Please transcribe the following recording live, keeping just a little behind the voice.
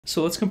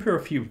So let's compare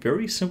a few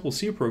very simple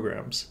C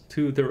programs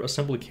to their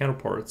assembly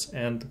counterparts,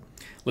 and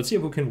let's see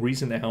if we can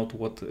reason out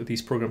what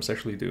these programs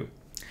actually do.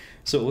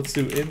 So let's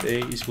do int a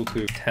is equal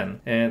to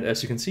 10, and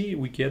as you can see,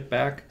 we get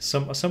back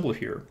some assembly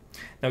here.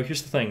 Now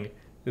here's the thing,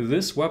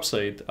 this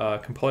website,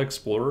 Compile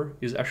Explorer,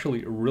 is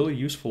actually really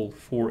useful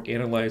for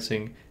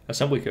analyzing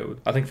assembly code.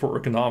 I think for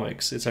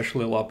ergonomics, it's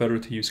actually a lot better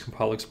to use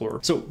Compile Explorer.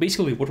 So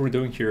basically what we're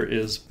doing here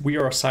is we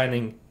are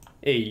assigning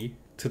a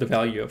to the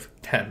value of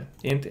 10.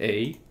 Int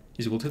a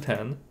is equal to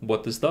 10.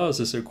 What this does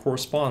is it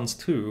corresponds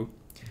to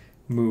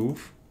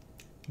move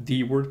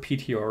dword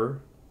ptr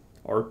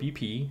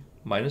rbp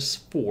minus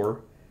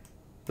 4,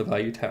 the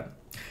value 10.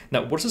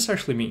 Now, what does this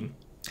actually mean?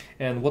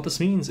 And what this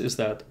means is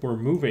that we're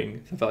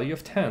moving the value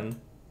of 10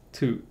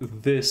 to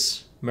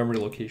this memory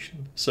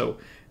location. So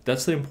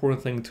that's the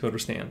important thing to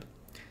understand.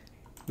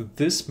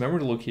 This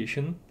memory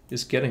location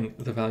is getting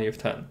the value of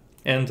 10.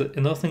 And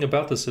another thing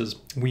about this is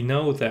we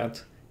know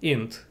that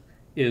int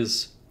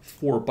is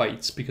 4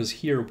 bytes because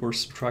here we're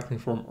subtracting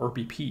from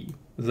RBP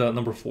the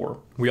number 4.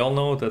 We all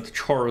know that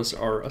chars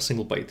are a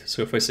single byte.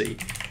 So if I say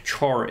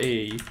char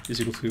a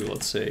is equal to,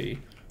 let's say,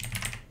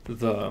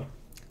 the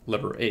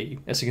letter A,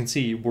 as you can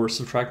see, we're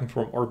subtracting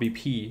from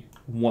RBP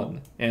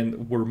 1,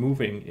 and we're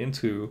moving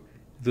into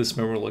this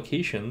memory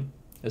location,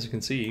 as you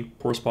can see,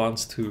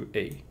 corresponds to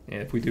A.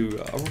 And if we do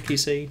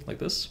uppercase A like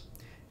this,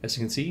 as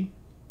you can see,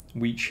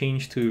 we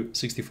change to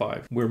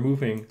 65. We're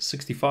moving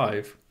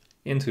 65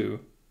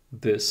 into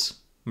this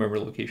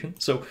memory location.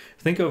 So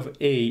think of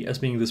A as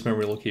being this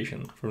memory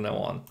location from now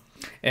on.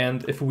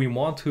 And if we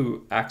want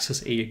to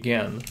access A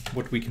again,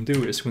 what we can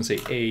do is we can say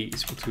A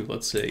is equal to,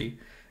 let's say,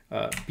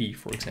 B,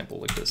 for example,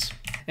 like this.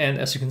 And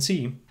as you can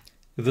see,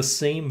 the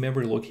same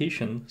memory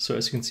location, so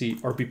as you can see,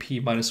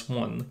 RBP minus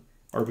 1,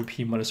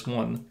 RBP minus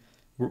 1,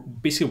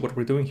 basically what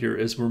we're doing here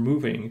is we're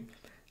moving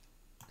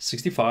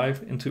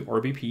 65 into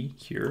RBP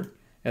here,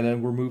 and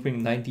then we're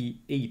moving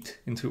 98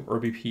 into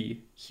RBP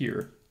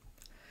here.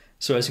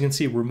 So as you can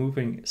see, we're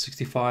moving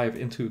 65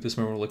 into this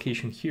memory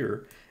location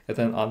here, and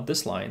then on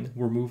this line,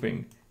 we're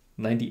moving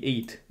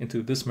 98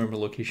 into this memory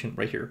location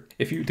right here.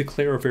 If you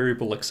declare a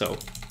variable like so,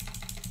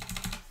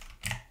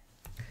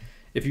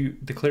 if you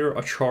declare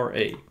a char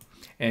a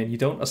and you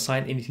don't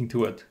assign anything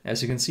to it,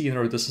 as you can see in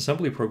our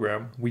disassembly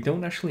program, we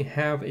don't actually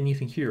have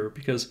anything here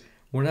because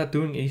we're not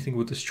doing anything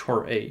with this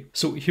char a.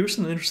 So here's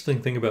an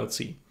interesting thing about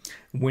C.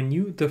 When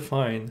you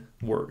define,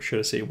 or should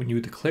I say, when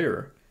you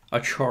declare a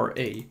char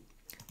a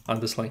on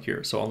this line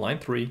here, so on line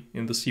 3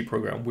 in the C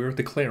program, we're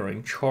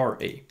declaring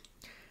char a.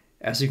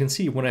 As you can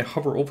see, when I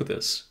hover over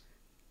this,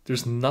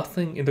 there's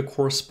nothing in the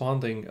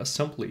corresponding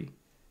assembly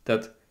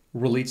that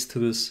relates to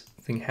this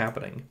thing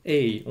happening.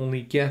 A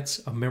only gets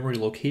a memory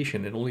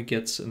location, it only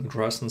gets an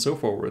address and so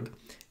forward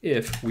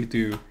if we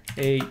do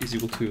A is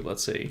equal to,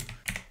 let's say,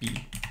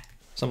 B,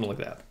 something like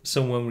that.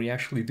 So when we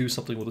actually do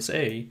something with this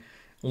A,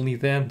 only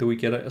then do we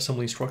get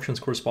assembly instructions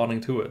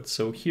corresponding to it.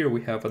 So here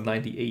we have a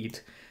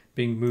 98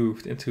 being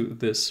moved into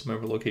this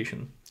memory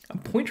location. A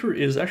pointer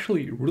is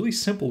actually really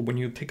simple when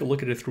you take a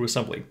look at it through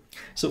assembly.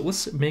 So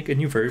let's make a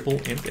new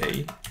variable, int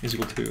a is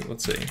equal to,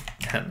 let's say,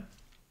 10.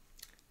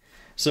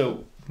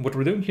 So what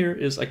we're doing here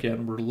is,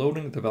 again, we're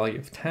loading the value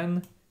of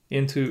 10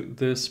 into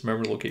this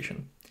memory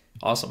location.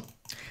 Awesome.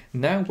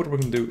 Now what we're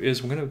going to do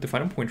is we're going to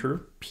define a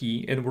pointer,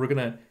 p, and we're going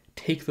to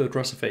take the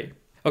address of a.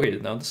 Okay,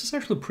 now this is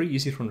actually pretty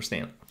easy to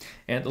understand.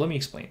 And let me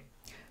explain.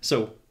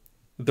 So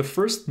the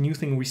first new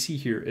thing we see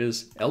here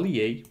is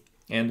LEA,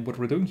 and what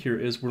we're doing here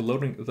is we're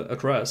loading the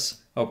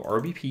address of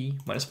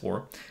RBP minus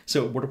 4.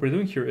 So what we're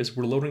doing here is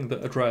we're loading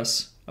the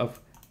address of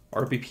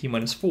RBP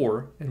minus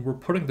 4, and we're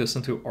putting this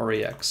into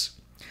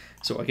RAX.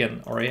 So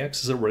again,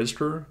 RAX is a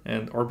register,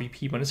 and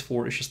RBP minus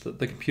 4 is just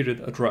the computed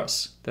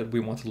address that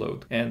we want to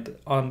load. And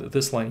on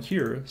this line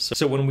here,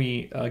 so when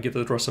we get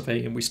the address of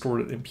A and we store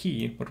it in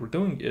P, what we're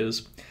doing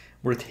is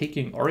we're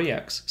taking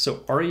RAX.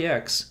 So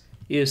RAX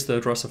is the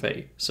address of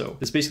A. So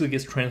this basically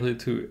gets translated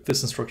to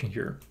this instruction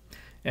here.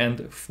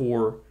 And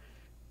for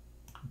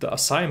the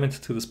assignment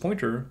to this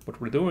pointer, what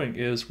we're doing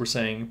is we're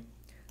saying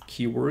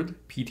keyword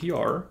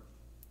ptr,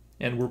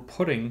 and we're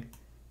putting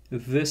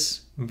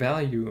this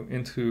value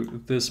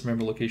into this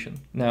memory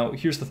location. Now,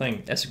 here's the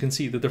thing. As you can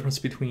see, the difference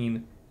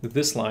between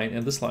this line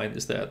and this line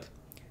is that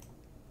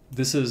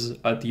this is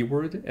a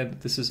dword and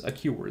this is a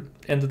keyword.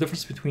 And the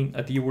difference between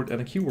a dword and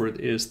a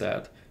keyword is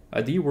that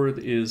a dword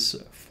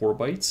is 4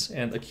 bytes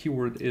and a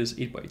keyword is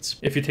 8 bytes.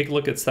 If you take a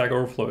look at Stack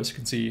Overflow, as you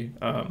can see,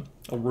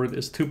 a word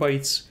is 2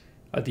 bytes,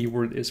 a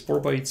dword is 4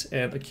 bytes,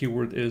 and a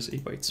keyword is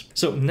 8 bytes.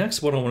 So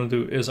next, what I want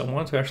to do is I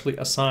want to actually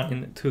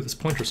assign to this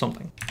pointer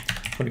something,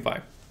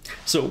 25.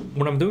 So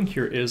what I'm doing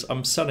here is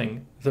I'm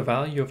setting the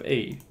value of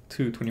A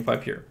to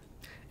 25 here,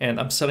 and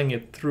I'm setting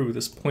it through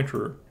this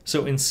pointer.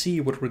 So in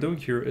C, what we're doing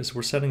here is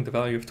we're setting the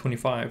value of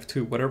 25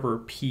 to whatever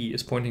P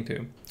is pointing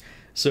to.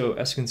 So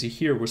as you can see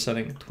here, we're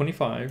setting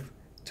 25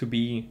 to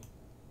be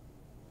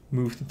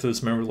moved into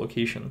this memory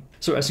location.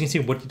 So as you can see,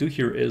 what you do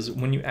here is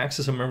when you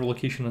access a memory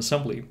location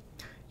assembly,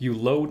 you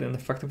load an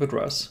effective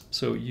address.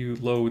 So you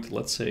load,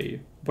 let's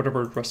say,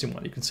 whatever address you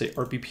want. You can say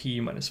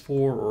RBP -4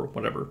 or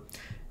whatever.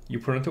 You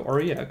put it into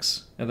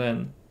REX, and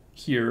then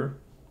here,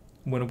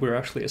 when we're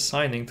actually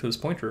assigning to this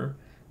pointer,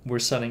 we're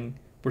saying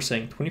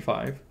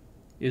 25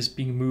 is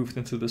being moved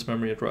into this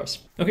memory address.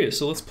 Okay,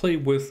 so let's play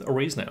with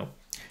arrays now.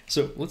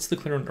 So let's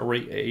declare an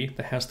array A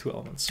that has 2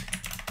 elements.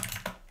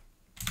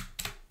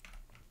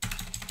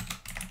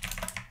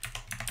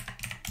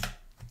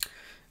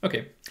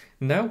 Okay,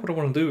 now what I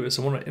want to do is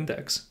I want to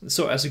index.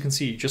 So as you can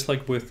see, just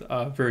like with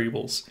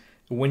variables,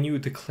 when you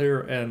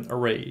declare an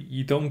array,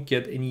 you don't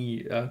get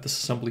any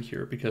disassembly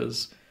here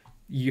because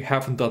you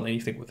haven't done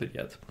anything with it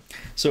yet.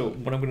 So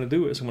what I'm going to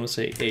do is I'm going to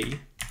say A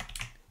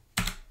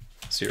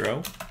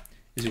 0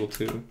 is equal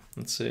to,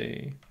 let's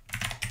say,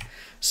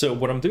 so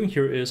what I'm doing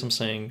here is I'm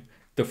saying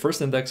the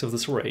first index of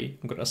this array,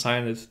 I'm going to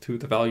assign it to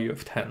the value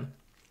of 10.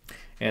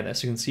 And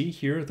as you can see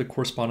here, the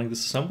corresponding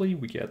disassembly,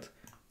 we get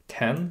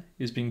 10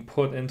 is being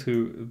put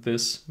into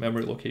this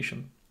memory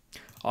location.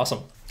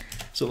 Awesome.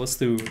 So let's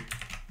do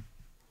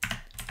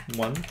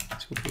 1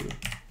 is equal to,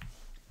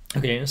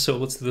 okay, so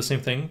let's do the same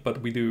thing,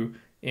 but we do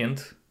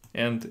int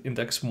and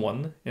index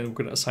 1, and we're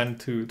going to assign it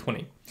to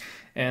 20.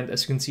 And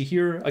as you can see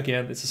here,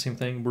 again, it's the same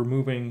thing. We're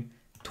moving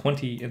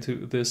 20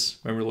 into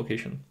this memory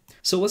location.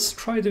 So let's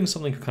try doing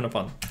something kind of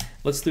fun.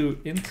 Let's do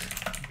int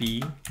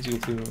b is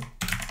equal to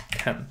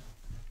 10.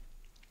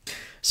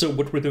 So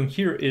what we're doing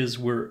here is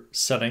we're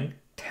setting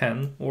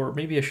 10, or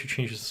maybe I should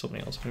change this to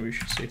something else. Maybe we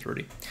should say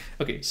 30.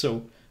 Okay,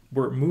 so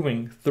we're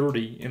moving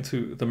 30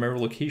 into the memory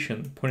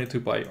location pointed to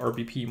by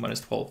RBP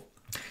 -12.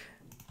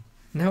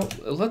 Now,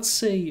 let's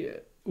say,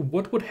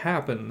 what would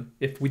happen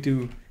if we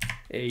do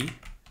A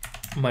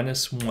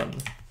 -1?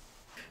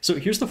 So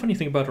here's the funny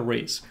thing about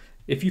arrays.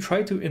 If you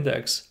try to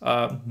index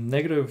a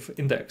negative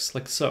index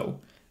like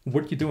so,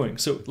 what are you doing?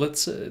 So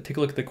let's take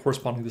a look at the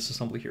corresponding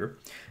disassembly here.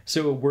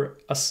 So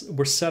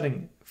we're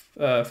setting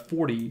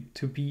 40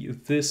 to be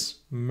this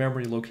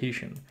memory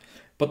location.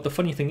 But the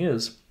funny thing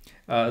is,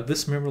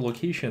 this memory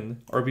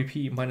location,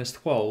 RBP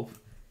 -12,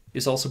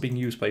 is also being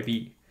used by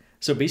B.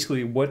 So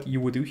basically what you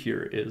would do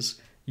here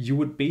is you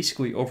would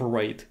basically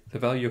overwrite the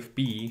value of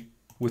B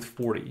with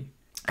 40.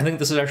 I think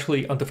this is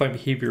actually undefined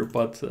behavior,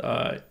 but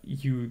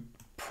you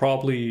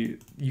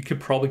could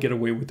probably get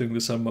away with doing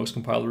this on most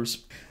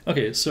compilers.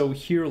 Okay, so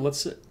here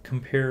let's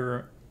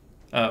compare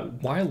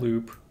while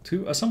loop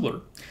to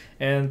assembler.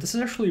 And this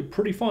is actually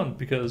pretty fun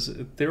because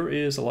there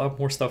is a lot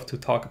more stuff to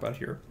talk about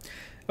here.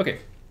 Okay,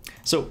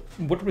 so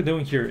what we're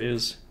doing here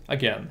is,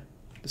 again,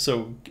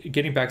 so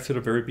getting back to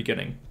the very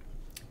beginning,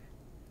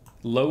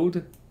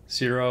 load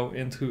 0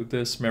 into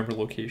this memory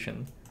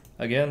location.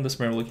 Again, this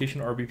memory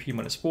location, RBP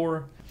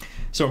 -4.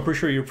 So I'm pretty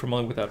sure you're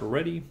familiar with that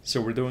already. So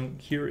what we're doing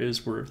here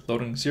is we're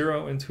loading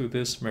 0 into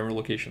this memory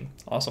location.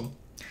 Awesome.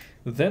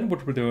 Then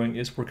what we're doing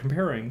is we're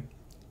comparing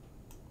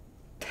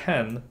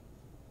 10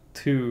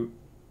 to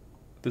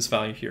this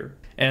value here.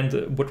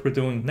 And what we're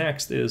doing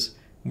next is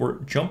we're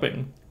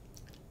jumping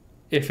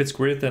if it's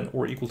greater than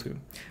or equal to.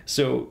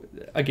 So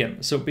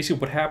again, so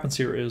basically what happens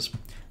here is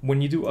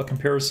when you do a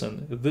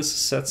comparison, this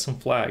sets some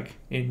flag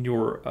in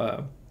your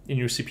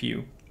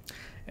CPU.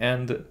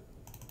 And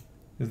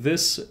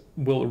this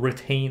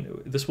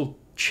will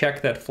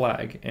check that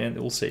flag, and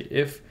it will say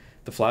if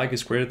the flag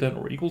is greater than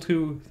or equal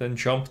to, then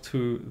jump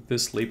to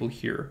this label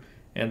here.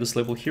 And this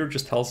label here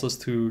just tells us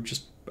to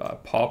just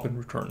pop and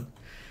return.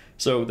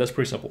 So that's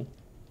pretty simple.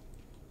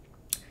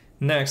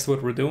 Next,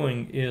 what we're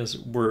doing is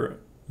we're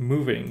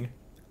moving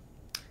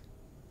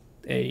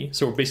A.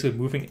 So we're basically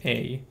moving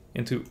A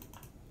into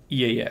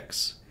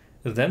EAX.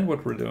 Then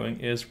what we're doing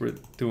is we're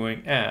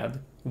doing add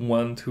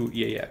 1 to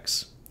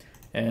EAX.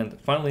 And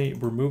finally,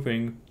 we're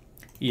moving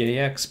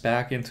EAX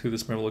back into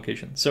this memory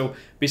location. So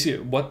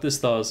basically what this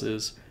does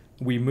is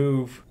we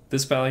move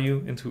this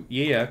value into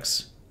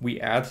EAX, we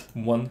add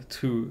 1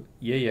 to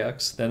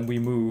EAX, then we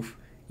move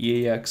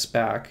EAX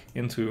back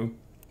into,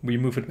 we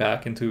move it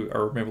back into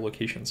our memory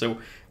location. So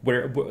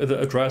where the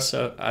address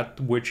at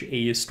which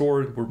A is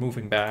stored, we're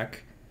moving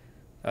back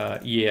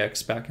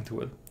EAX back into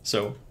it.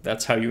 So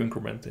that's how you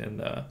increment in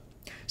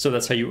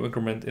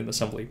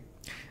assembly.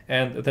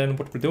 And then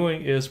what we're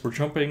doing is we're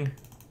jumping.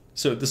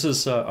 So this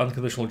is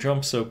unconditional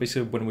jump. So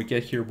basically when we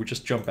get here, we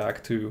just jump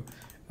back to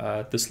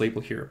this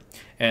label here.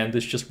 And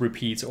this just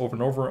repeats over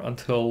and over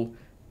until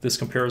this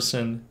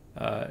comparison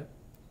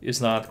is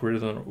not greater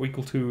than or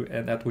equal to,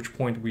 and at which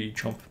point we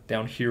jump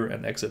down here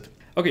and exit.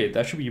 Okay,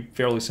 that should be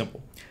fairly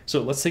simple.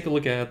 So let's take a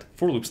look at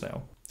for loops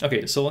now.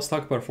 Okay, so let's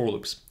talk about for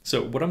loops.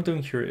 So what I'm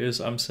doing here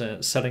is I'm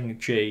setting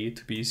j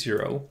to be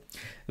 0.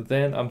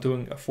 Then I'm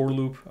doing a for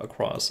loop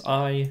across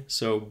I.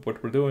 So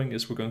what we're doing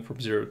is we're going from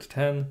 0 to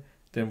 10.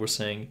 Then we're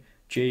saying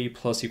j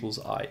plus equals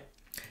I.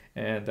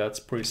 And that's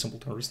pretty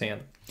simple to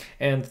understand.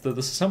 And the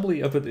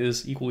disassembly of it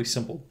is equally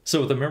simple.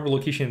 So the memory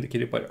location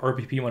indicated by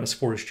RBP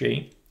 -4 is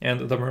j, and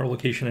the memory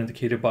location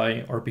indicated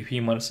by RBP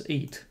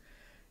 -8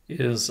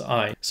 is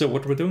I. So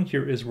what we're doing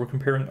here is we're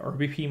comparing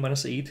RBP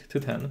 -8 to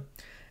 10,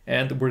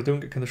 and we're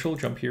doing a conditional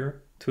jump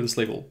here. to this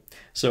label.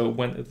 So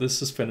when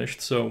this is finished,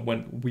 so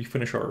when we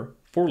finish our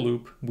for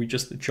loop, we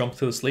just jump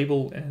to this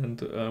label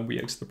and we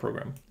exit the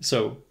program.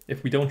 So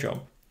if we don't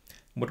jump,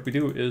 what we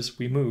do is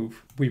we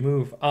move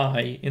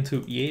I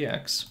into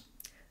EAX,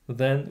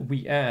 then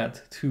we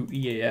add to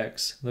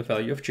EAX the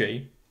value of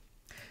J.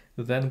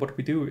 Then what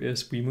we do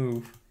is we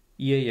move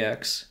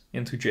EAX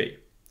into J.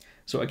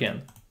 So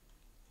again,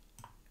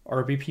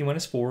 RBP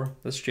minus 4,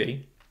 that's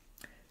J,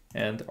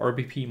 and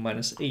RBP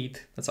minus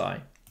 8, that's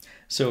I.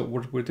 So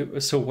what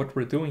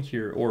we're doing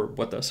here, or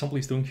what the assembly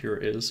is doing here,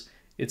 is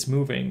it's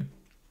moving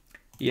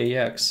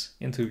EAX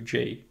into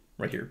J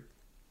right here.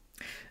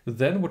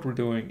 Then what we're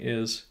doing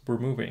is we're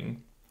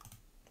moving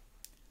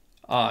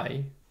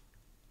I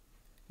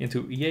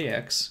into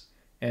EAX,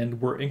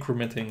 and we're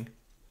incrementing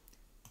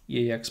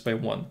EAX by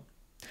 1.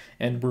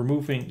 And we're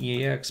moving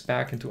EAX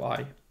back into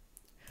I.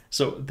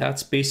 So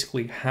that's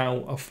basically how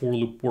a for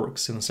loop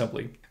works in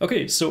assembly.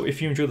 Okay, so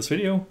if you enjoyed this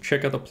video,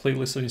 check out the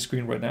playlist on your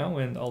screen right now,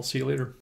 and I'll see you later.